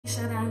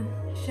Shutting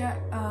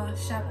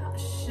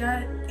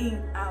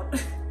out.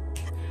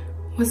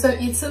 What's up,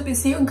 YouTube?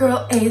 It's your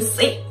girl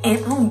AC,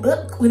 and I'm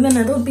back with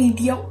another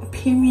video.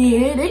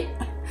 Period.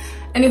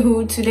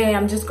 Anywho, today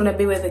I'm just gonna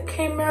be with the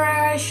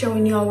camera,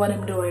 showing y'all what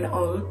I'm doing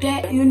all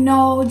day. You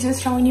know,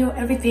 just showing you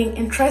everything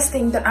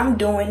interesting that I'm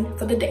doing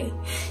for the day.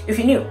 If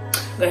you're new,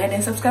 go ahead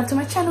and subscribe to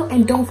my channel,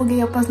 and don't forget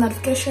your post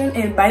notification.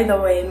 And by the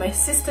way, my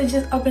sister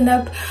just opened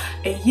up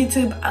a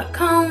YouTube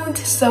account,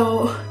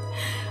 so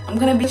I'm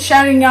gonna be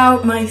shouting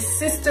out my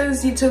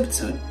sister's YouTube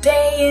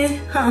today.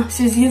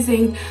 She's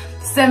using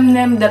the same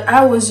name that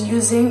I was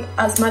using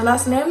as my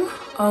last name,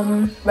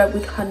 but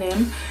with her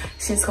name.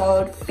 She's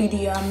called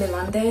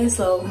Milonde,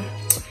 so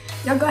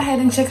y'all go ahead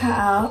and check her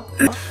out.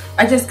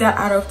 I just got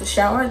out of the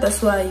shower,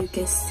 that's why you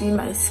can see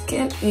my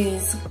skin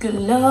is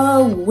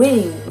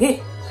glowing.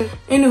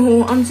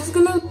 Anywho, I'm just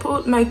gonna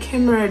put my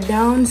camera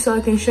down so I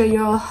can show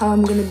y'all how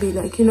I'm gonna be,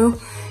 like, you know,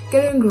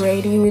 getting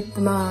ready with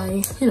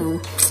my, you know,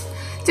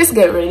 just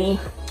get ready.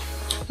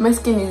 My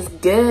skin is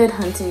good,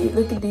 hunty.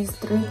 Look at these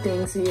 3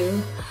 things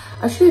here.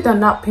 Actually, they're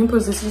not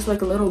pimples, it's just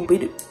like a little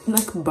bit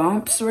like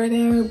bumps right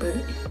there, but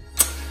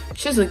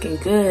she's looking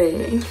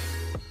good.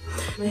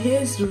 My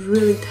hair is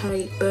really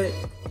tight, but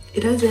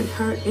it doesn't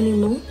hurt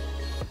anymore.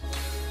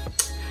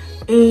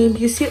 And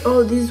you see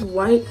all these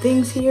white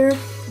things here?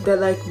 They're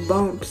like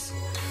bumps.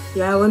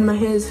 Yeah, when my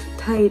hair is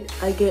tight,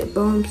 I get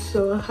bumps,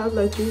 so I have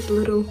like these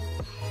little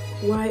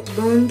white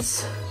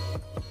bumps.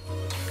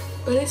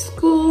 But it's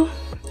cool,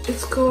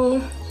 it's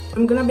cool.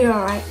 I'm gonna be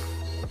alright.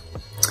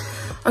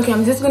 Okay,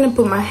 I'm just gonna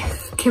put my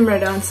camera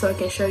down so I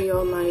can show you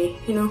all my,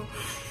 you know,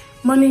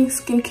 morning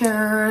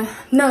skincare.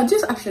 No,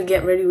 just actually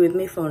get ready with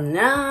me for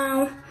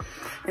now.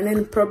 And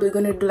then probably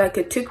gonna do like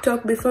a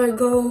TikTok before I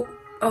go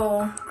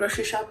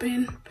grocery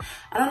shopping.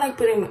 I don't like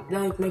putting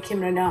like my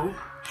camera down.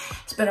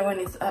 It's better when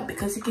it's up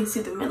because you can see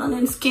the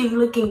melanin skin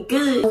looking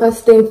good.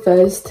 First thing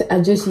first,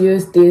 I just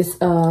used this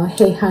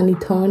Hey Honey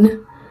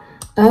tone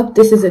up.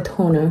 This is a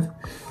toner,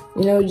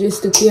 you know,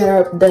 just to clear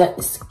up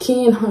that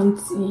skin,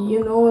 hunty,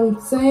 you know what I'm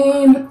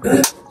saying?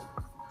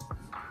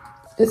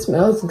 It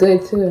smells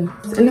good too.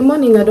 In the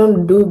morning I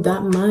don't do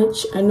that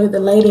much. I know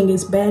the lighting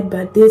is bad,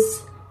 but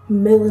this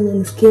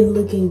melanin skin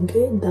looking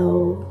good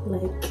though.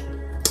 Like,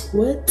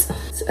 what?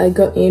 So I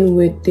got in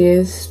with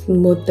this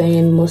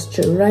Smoothing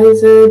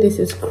moisturizer. This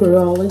is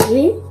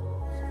Curology.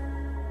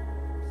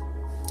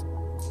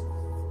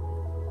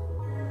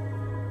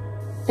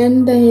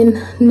 And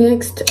then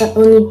next I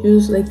only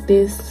use like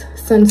this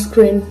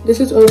sunscreen. This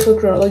is also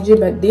Curology,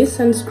 but this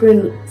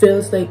sunscreen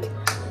feels like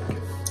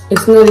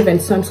it's not even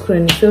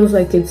sunscreen. It feels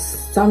like it's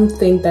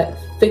something that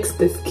fixes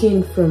the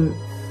skin from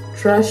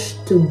trash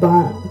to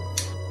bomb.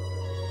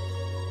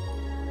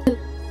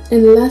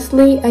 And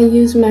lastly, I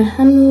use my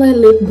Hanley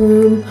lip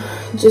balm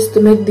just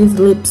to make these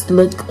lips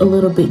look a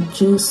little bit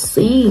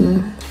juicy.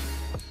 Know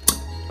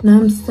what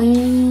I'm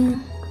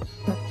saying?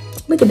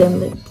 Look at them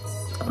lips.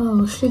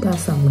 Oh, she got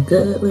some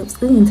good lips,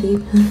 isn't she?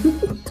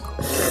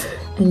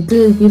 And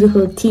good,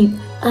 beautiful teeth.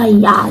 Ay,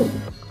 ay.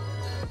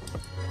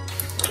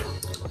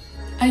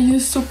 I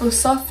use Super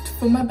Soft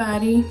for my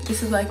body.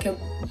 This is like a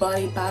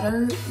body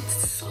butter.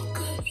 It's so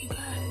good, you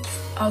guys.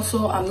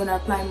 Also, I'm gonna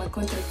apply my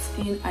contacts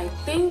in, I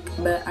think,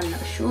 but I'm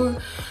not sure.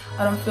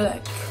 I don't feel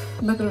like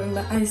buttering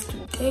my eyes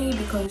today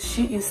because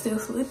she is still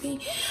sleepy.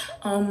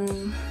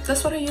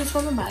 That's what I use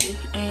for my body,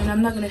 and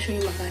I'm not gonna show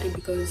you my body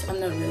because I'm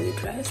not really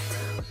dressed.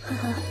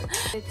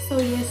 So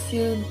yes,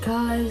 you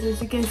guys,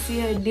 as you can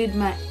see, I did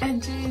my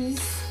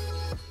edges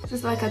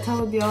just like I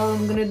told y'all.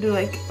 I'm gonna do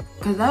like,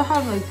 because I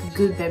have like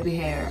good baby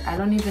hair, I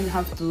don't even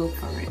have to look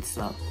for it,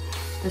 so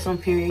that's on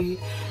period.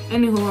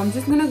 Anywho, I'm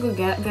just gonna go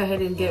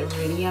ahead and get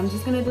ready. I'm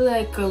just gonna do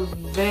like a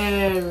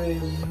very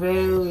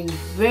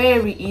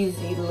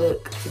easy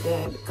look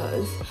today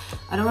because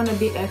I don't want to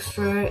be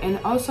extra. And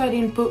also I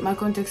didn't put my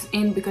contacts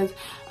in because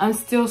I'm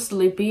still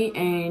sleepy,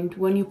 and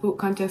when you put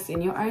contacts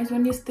in your eyes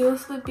when you're still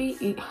sleepy,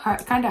 it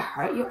kind of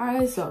hurt your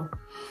eyes. So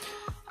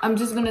I'm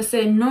just gonna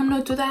say no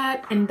to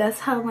that, and that's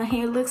how my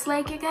hair looks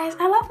like, you guys.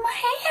 I love my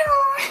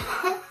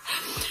hair.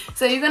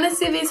 So you're gonna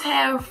see this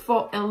hair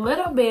for a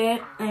little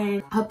bit,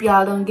 and hope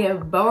y'all don't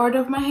get bored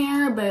of my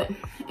hair, but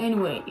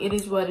anyway, it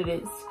is what it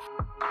is.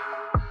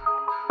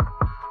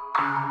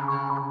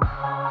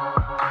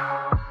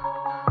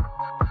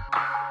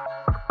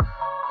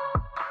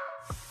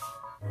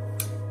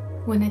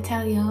 When I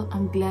tell y'all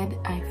I'm glad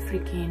I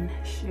freaking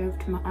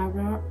shaved my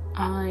eyebrow,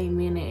 I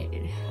mean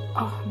it.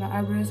 Oh, my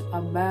eyebrows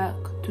are back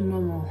to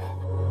normal.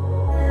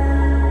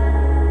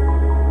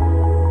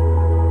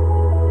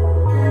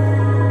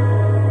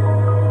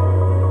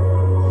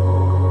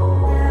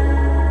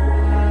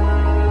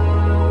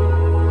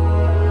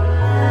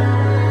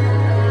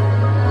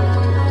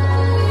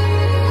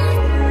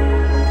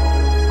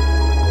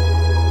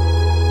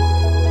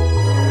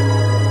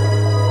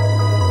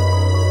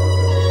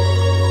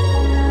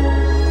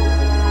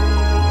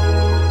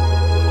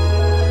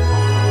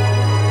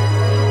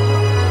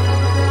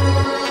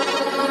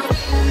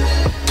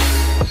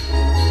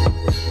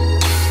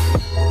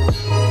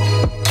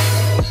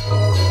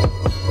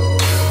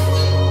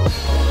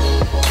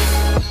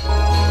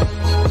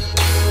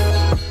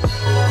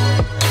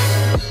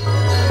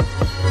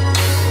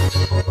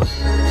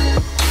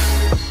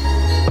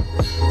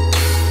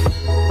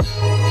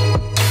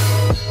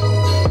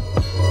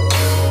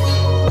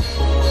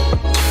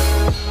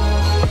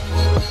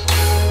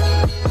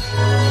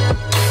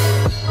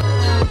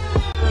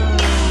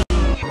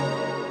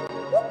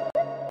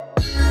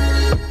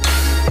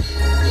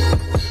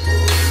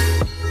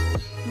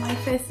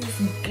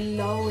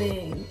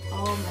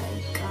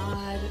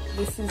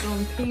 This is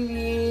on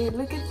period.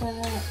 Look at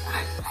that.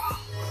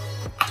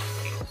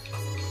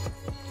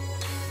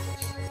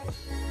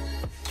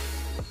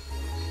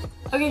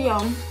 Okay,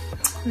 y'all.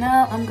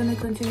 Now I'm gonna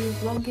continue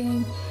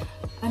vlogging.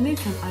 I need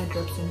some eye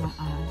drops in my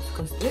eyes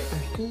because they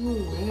are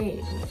too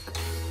red.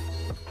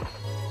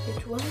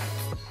 Which one?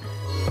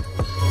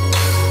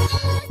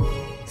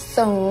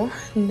 So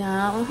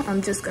now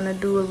I'm just gonna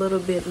do a little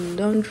bit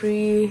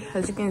laundry.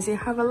 As you can see, I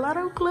have a lot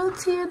of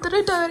clothes here that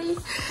are dirty.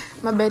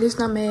 My bed is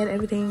not made,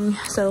 everything,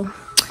 so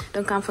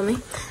don't come for me.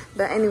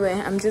 But anyway,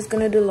 I'm just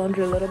gonna do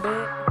laundry a little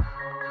bit.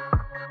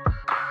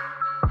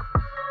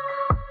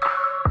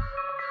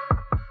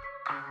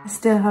 I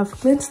still have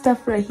clean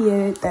stuff right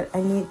here that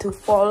I need to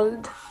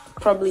fold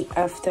probably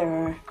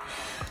after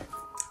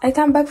I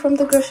come back from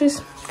the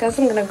groceries, because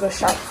I'm gonna go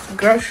shop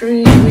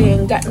groceries. We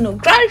ain't got no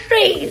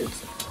groceries.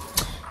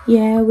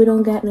 Yeah, we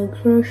don't got no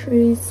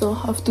groceries, so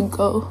I have to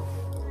go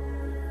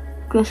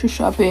grocery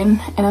shopping,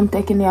 and I'm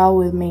taking y'all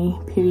with me,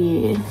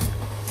 period.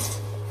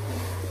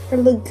 I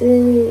look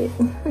good.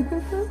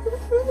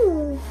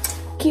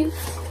 Cute.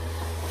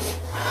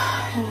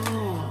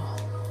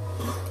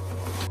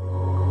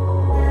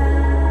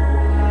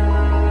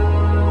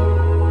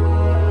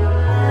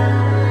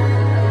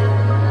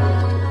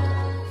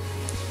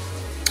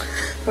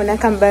 When I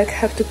come back, I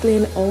have to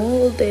clean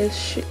all this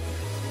shit,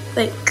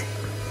 like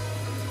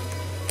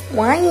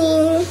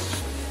wine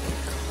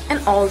and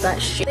all that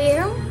shit.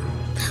 There,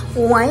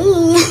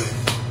 wine.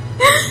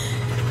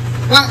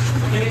 What?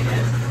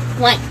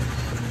 What?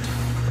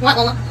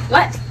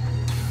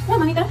 What,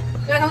 Manita?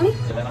 You wanna come with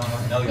me?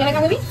 No, you wanna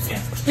come with me?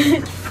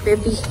 Yeah.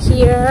 Baby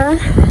here.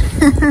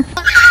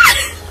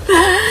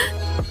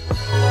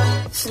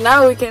 So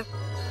now we can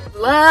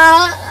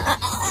vlog.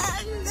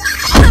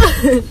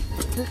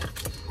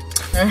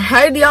 I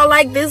heard y'all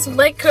like this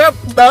makeup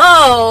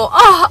though.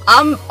 Oh,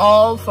 I'm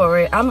all for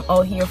it. I'm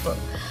all here for it.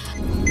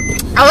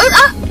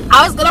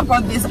 I was gonna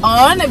put this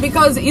on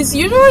because it's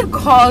usually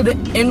called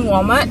in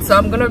Walmart, so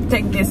I'm gonna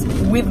take this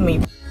with me.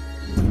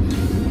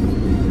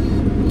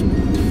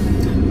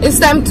 It's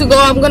time to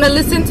go. I'm gonna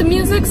listen to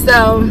music,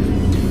 so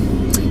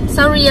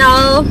sorry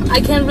y'all, I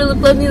can't really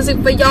play music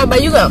for y'all,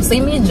 but you gonna see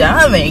me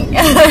jamming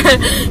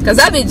because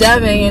I be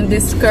jamming in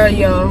this car,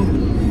 y'all.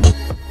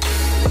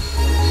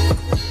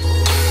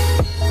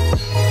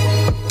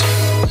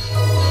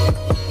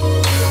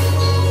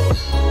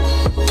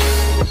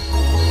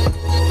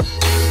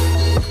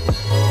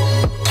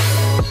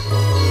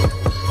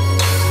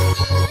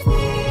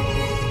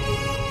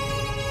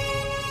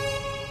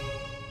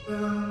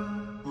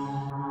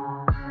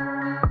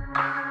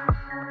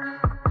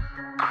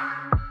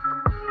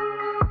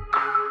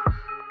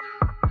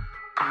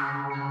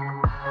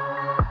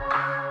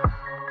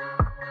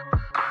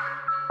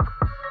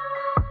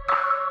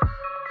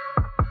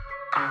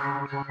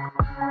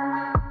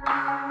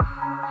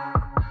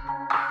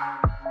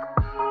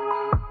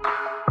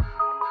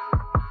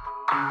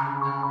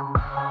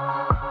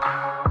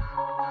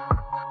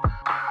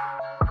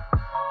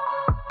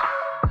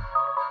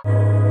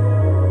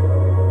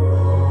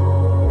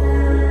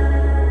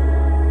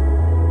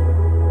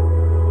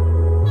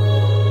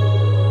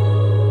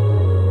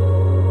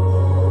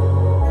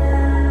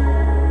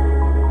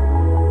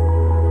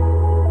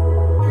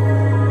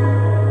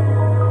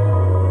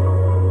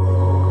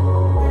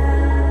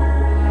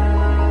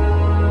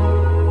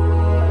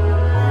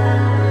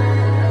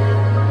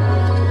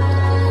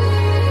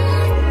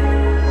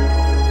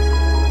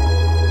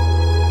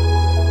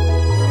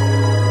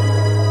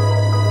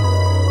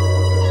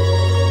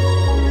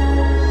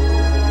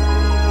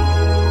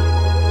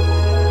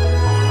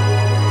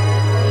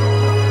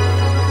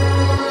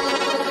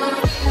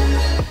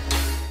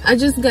 I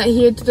just got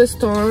here to the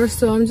store,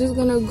 so I'm just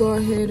gonna go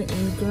ahead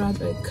and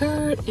grab a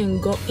card and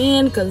go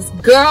in, because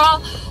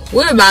girl,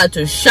 we're about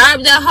to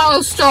shop the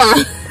whole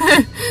store.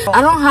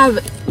 I don't have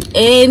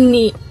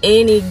any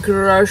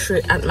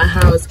grocery at my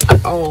house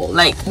at all,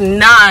 like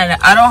none.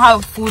 I don't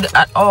have food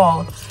at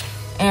all,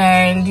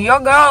 and your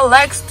girl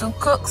likes to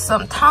cook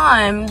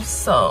sometimes,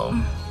 so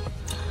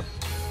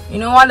you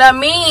know what that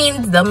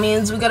means. That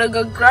means we gotta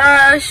go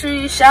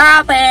grocery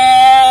shopping.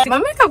 My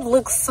makeup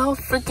looks so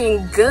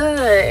freaking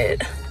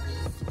good.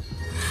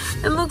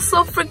 It looks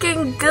so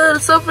freaking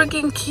good, so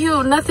freaking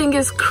cute. Nothing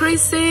is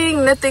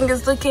creasing, nothing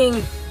is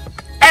looking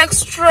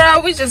extra.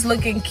 We're just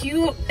looking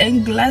cute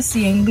and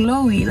glassy and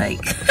glowy,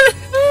 like.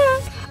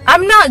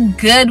 I'm not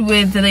good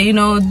with, you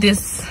know,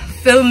 this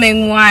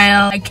filming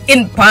while like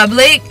in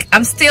public.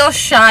 I'm still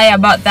shy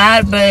about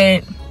that,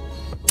 but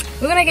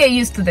we're gonna get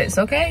used to this,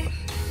 okay?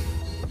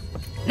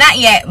 Not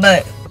yet,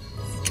 but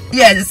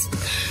yeah, just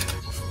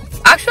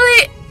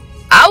actually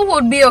I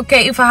would be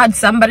okay if I had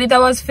somebody that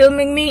was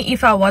filming me,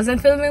 if I wasn't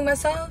filming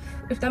myself,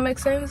 if that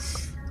makes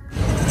sense.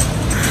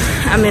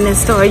 I'm in a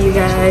store, you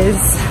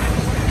guys,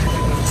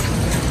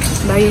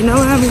 but you know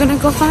where I'm gonna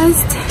go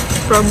first?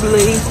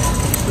 Probably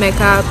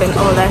makeup and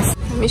all that.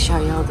 Let me show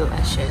y'all the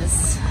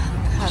lashes. I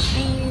have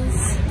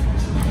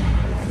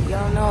these.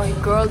 Y'all know your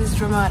girl is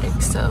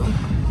dramatic, so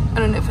I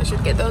don't know if I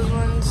should get those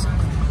ones.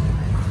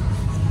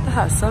 I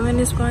I have so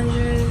many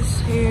sponges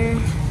here,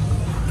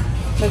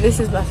 but this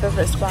is my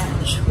favorite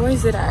sponge. Where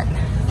is it at?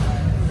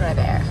 Right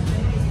there.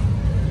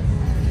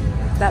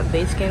 That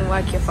bitch can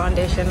work your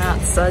foundation out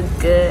so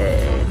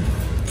good.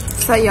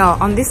 So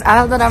y'all, on this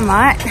aisle that I'm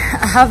at,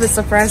 I have a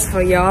surprise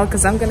for y'all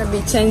because I'm gonna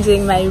be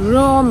changing my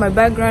room, my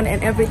background,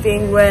 and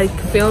everything where I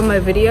film my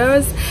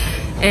videos.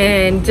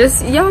 And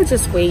y'all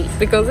just wait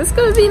because it's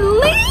gonna be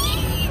lit.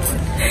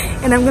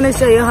 And I'm gonna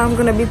show you how I'm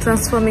gonna be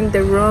transforming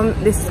the room.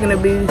 This is gonna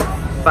be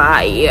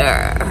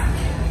fire,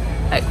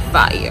 like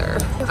fire.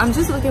 I'm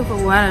just looking for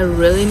what I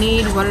really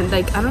need.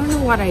 I don't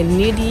know what I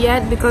need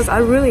yet because I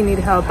really need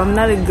help. I'm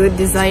not a good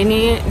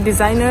designer,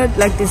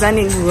 like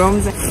designing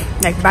rooms,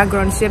 like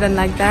background shit and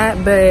like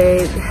that.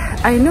 But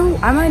I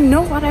might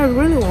know what I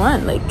really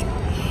want. Like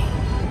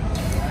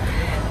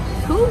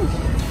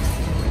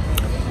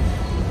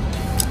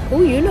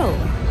who you know,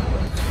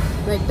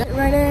 like that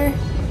right there.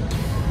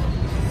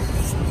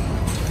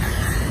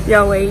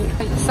 Y'all wait.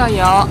 So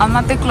y'all, I'm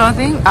at the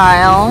clothing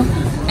aisle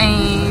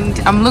and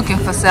I'm looking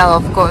for sale.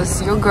 Of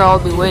course, your girl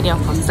be waiting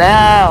for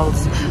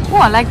sales. Oh,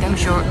 I like them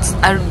shorts.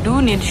 I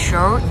do need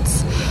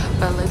shorts,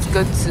 but let's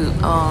go to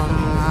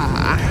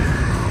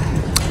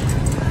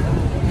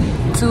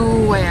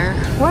where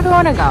do I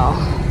want to go?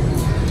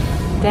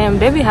 Damn,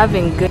 they be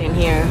having good in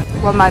here.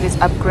 Walmart is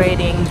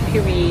upgrading,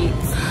 period.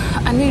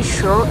 I need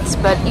shorts,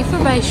 but if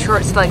I buy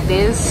shorts like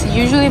this,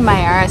 usually my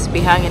ass be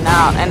hanging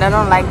out and I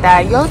don't like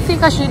that. Y'all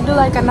think I should do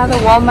like another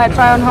Walmart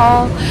try on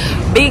haul?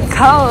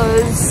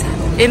 Because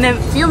in a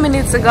few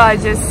minutes ago I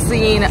just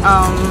seen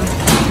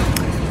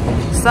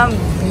some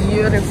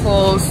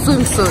beautiful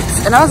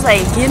swimsuits and I was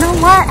like, you know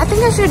what, I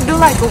think I should do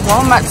like a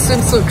Walmart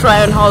swimsuit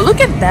try on haul. Look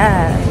at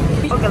that.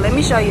 Okay, let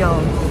me show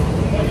y'all.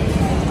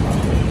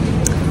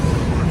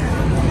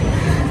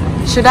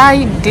 Should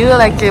I do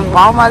like a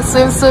Walmart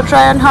swimsuit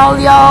try on haul,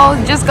 y'all?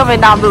 Just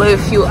comment down below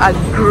if you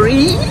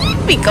agree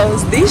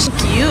because this is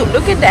cute.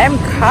 Look at them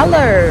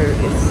colors.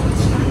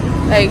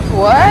 Like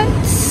what?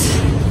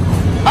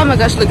 Oh my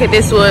gosh, look at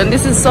this one.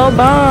 This is so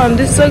bomb.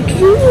 This is so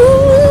cute.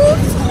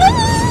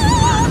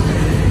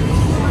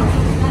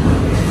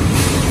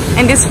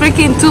 And this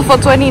freaking 2 for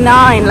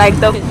 $29. Like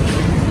the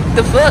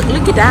fuck,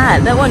 look at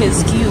that. That one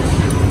is cute.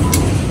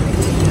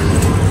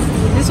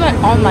 This one,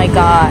 oh my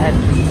god.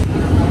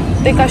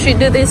 I think I should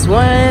do this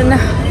one.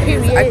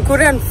 I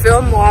couldn't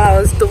film while I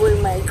was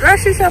doing my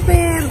grocery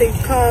shopping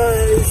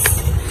because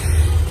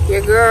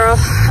your girl,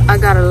 I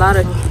got a lot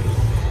of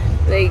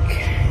like,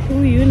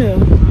 who you know,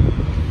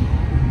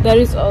 that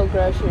is all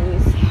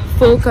groceries,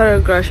 full car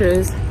of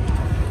groceries.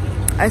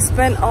 I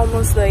spent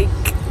almost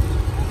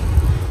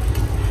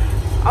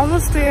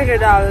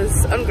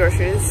 $300 on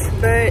groceries,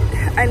 but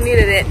I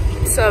needed it,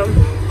 so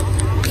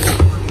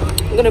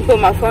I'm gonna put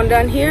my phone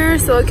down here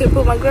so I can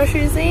put my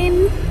groceries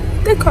in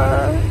the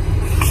car,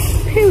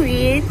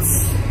 period.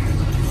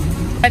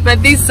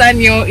 But this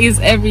Sanyo is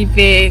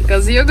everything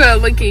because your girl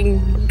looking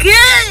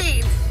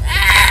good.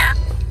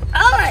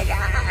 Oh my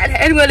god.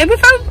 Anyway, let me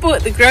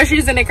put the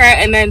groceries in the car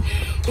and then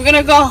we're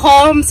gonna go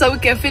home so we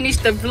can finish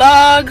the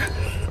vlog.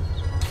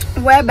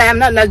 Well, but I'm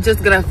not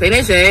just gonna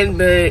finish it,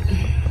 but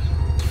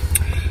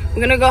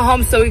we're gonna go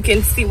home so we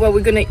can see what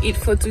we're gonna eat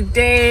for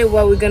today,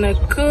 what we're gonna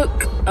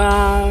cook.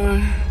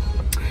 I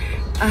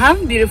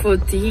have beautiful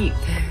teeth,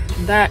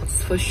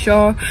 that's for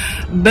sure,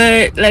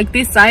 but like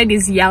this side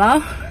is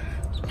yellow,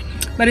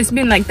 but it's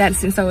been like that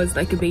since I was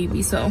like a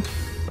baby, so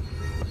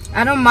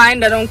I don't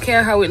mind. I don't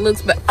care how it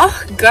looks, but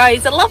oh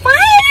guys, I love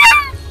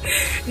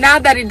it. Now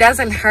that it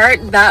doesn't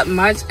hurt that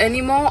much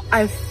anymore,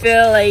 I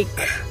feel like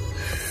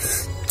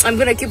I'm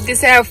gonna keep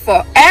this hair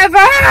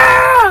forever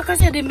because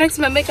it makes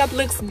my makeup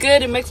looks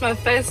good, it makes my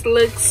face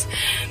looks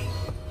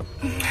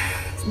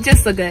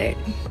just so good.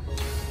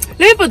 Let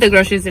me put the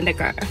groceries in the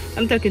car.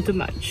 I'm talking too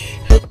much.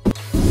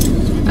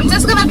 I'm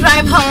just gonna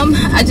drive home.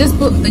 I just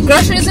put the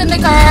groceries in the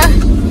car,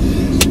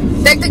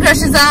 take the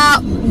groceries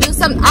out, do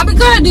some, I'm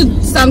gonna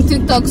do some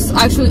TikToks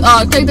actually.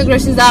 Take the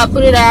groceries out,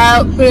 put it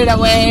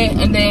away,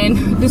 and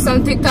then do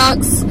some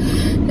TikToks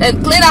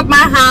and clean up my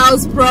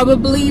house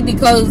probably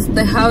because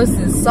the house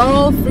is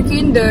so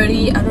freaking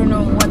dirty. I don't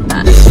know what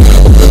that is.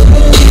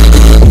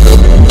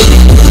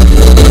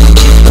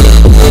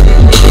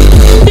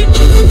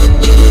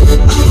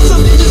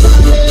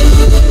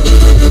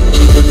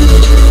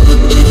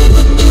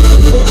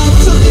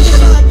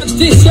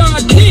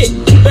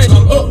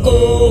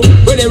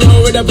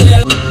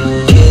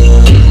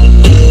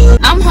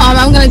 I'm home.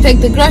 I'm gonna take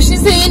the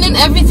groceries in and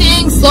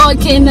everything so I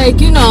can, like,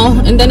 you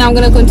know, and then I'm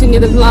gonna continue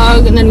the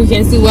vlog and then we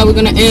can see where we're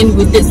gonna end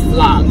with this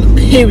vlog,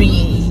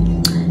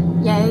 period.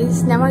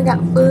 Yes, now I got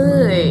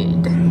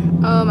food.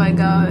 Oh my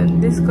god,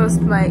 this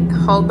cost my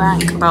whole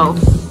bank, bro.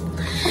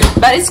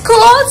 But it's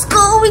cool, it's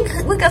cool.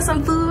 We got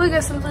some food, we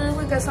got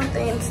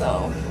something,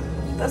 so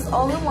that's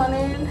all we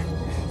wanted.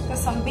 Got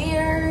some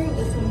beer,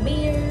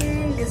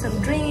 get some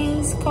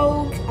drinks,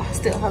 Coke. I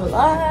still have a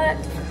lot.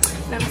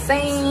 You know what I'm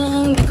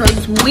saying?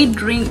 Because we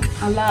drink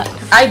a lot.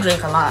 I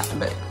drink a lot,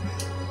 but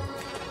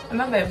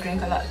my babe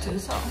drink a lot too,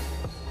 so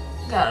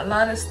got a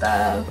lot of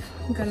stuff,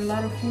 got a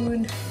lot of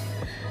food.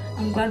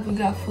 I'm glad we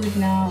got food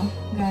now,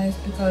 guys,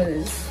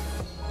 because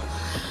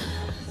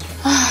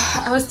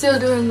I was still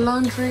doing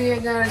laundry. I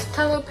got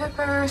toilet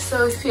paper,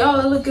 so if y'all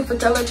are looking for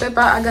toilet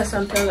paper, I got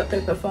some toilet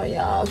paper for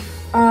y'all.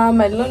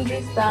 My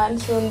laundry's done,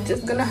 so I'm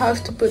just gonna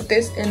have to put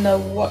this in the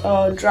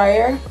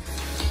dryer,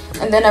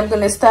 and then I'm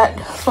gonna start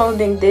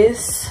folding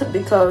this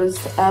because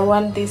I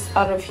want this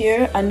out of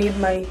here. I need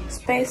my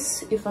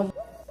space if I'm...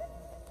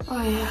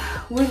 Oh yeah,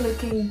 we're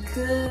looking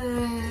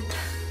good.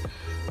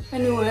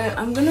 Anyway,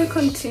 I'm gonna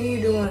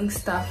continue doing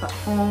stuff at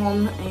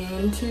home,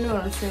 and you know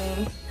what I'm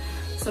saying,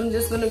 so I'm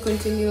just gonna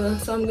continue.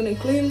 So I'm gonna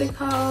clean the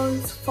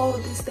house,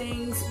 fold these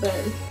things, but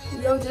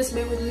y'all just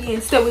be with me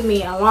and stay with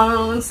me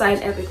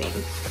alongside everything,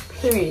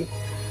 period.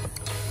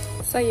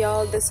 So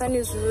y'all, the sun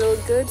is real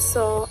good,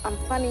 so I'm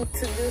planning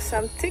to do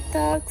some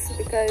TikToks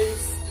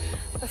because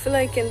I feel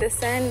like in the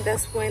sun,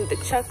 that's when the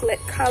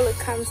chocolate color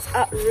comes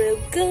out real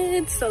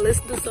good. So let's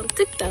do some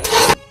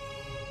TikToks.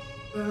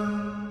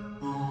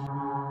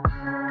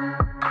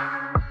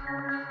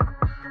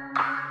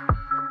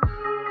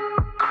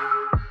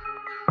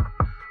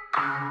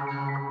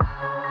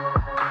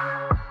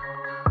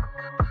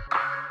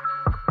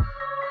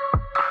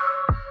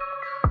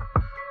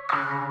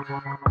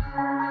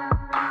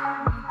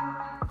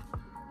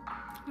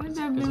 What's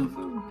that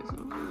beautiful?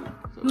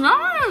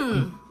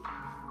 No!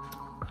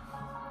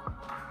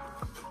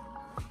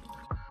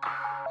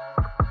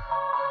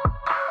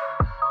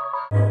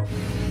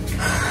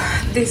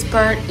 This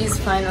part is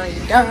finally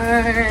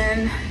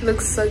done.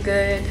 Looks so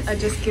good. I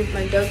just give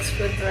my dog's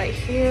food right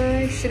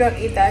here. She don't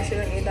eat that, she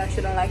don't eat that,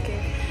 she don't like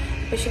it,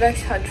 but she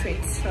likes hot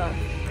treats. So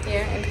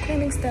yeah, and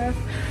cleaning stuff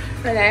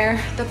right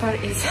there. The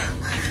part is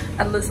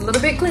at least a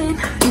little bit clean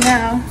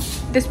now.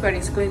 This part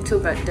is clean too,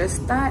 but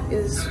just that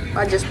is,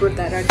 I just put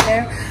that right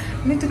there.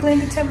 I need to clean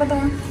the table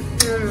though.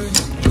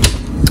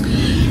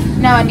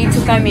 Now I need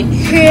to come in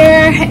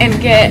here and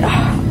get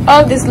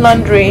all this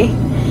laundry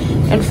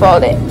and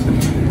fold it.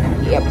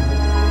 Yep.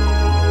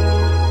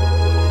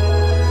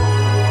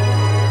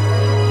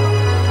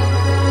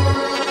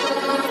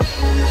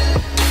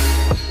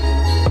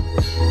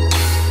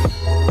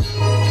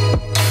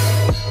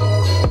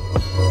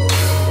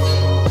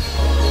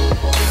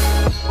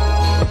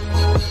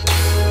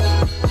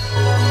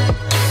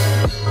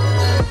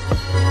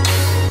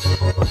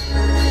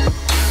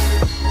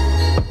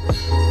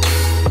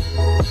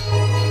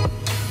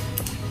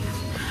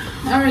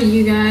 Alright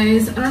you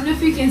guys, I don't know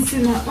if you can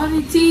see my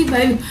ODT,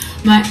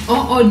 but my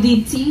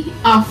OODT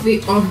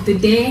outfit of the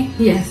day.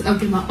 Yes,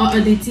 okay, my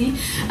OODT.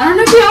 I don't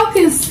know if y'all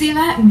can see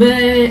that, but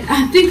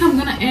I think I'm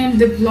gonna end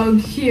the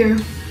vlog here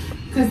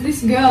because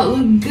this girl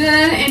look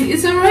good and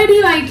it's already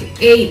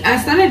like 8.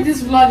 I started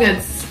this vlog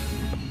at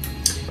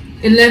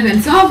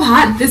 11, so I've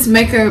had this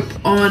makeup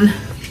on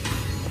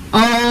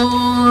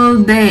all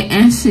day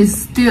and she's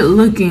still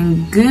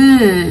looking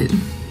good.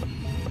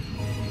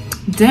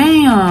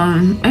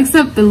 Damn,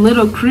 except the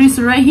little crease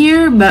right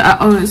here, but I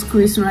always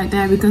crease right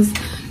there because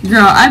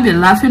girl, I've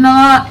been laughing a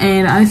lot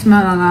and I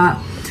smile a lot.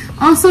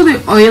 Also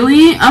the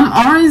oily, I'm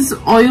always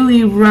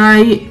oily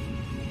right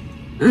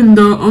in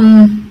the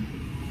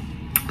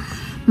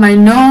my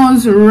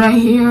nose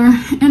right here,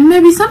 and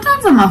maybe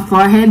sometimes on my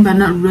forehead, but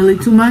not really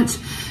too much.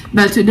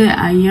 But today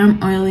I am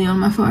oily on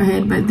my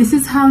forehead, but this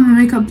is how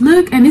my makeup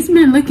look, and it's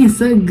been looking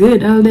so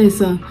good all day.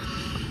 So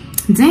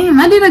damn,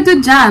 I did a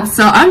good job.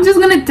 So I'm just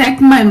gonna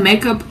take my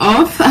makeup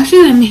off.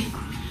 Actually,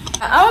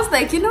 I was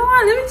like, you know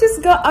what, let me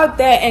just go out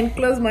there and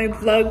close my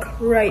vlog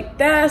right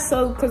there,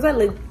 so because I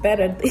look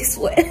better this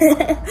way.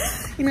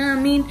 You know what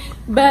I mean?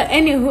 But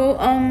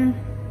anywho,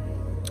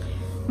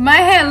 my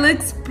hair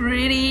looks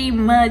pretty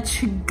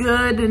much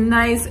good and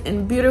nice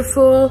and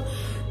beautiful.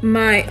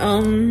 My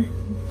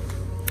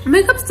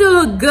makeup still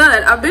look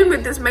good. I've been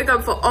with this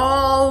makeup for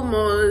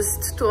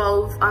almost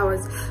 12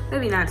 hours.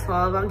 Maybe not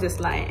 12, I'm just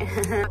lying.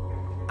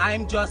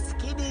 I'm just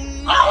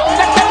kidding.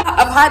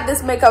 I've had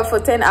this makeup for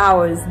 10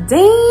 hours.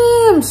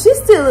 Damn, she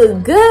still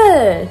look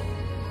good.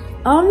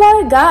 Oh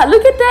my god,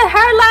 look at that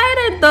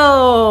highlighted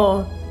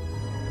though.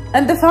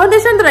 And the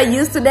foundation that I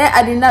used today,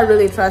 I did not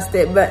really trust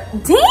it, but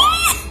damn.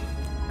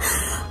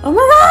 Oh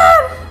my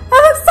god,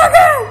 that looks so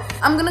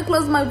good. I'm gonna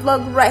close my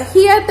vlog right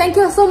here. Thank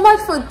you so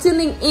much for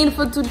tuning in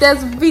for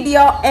today's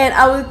video, and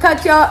I will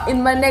catch y'all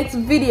in my next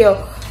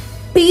video.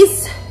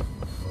 Peace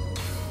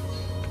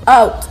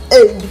out.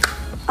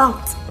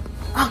 Out.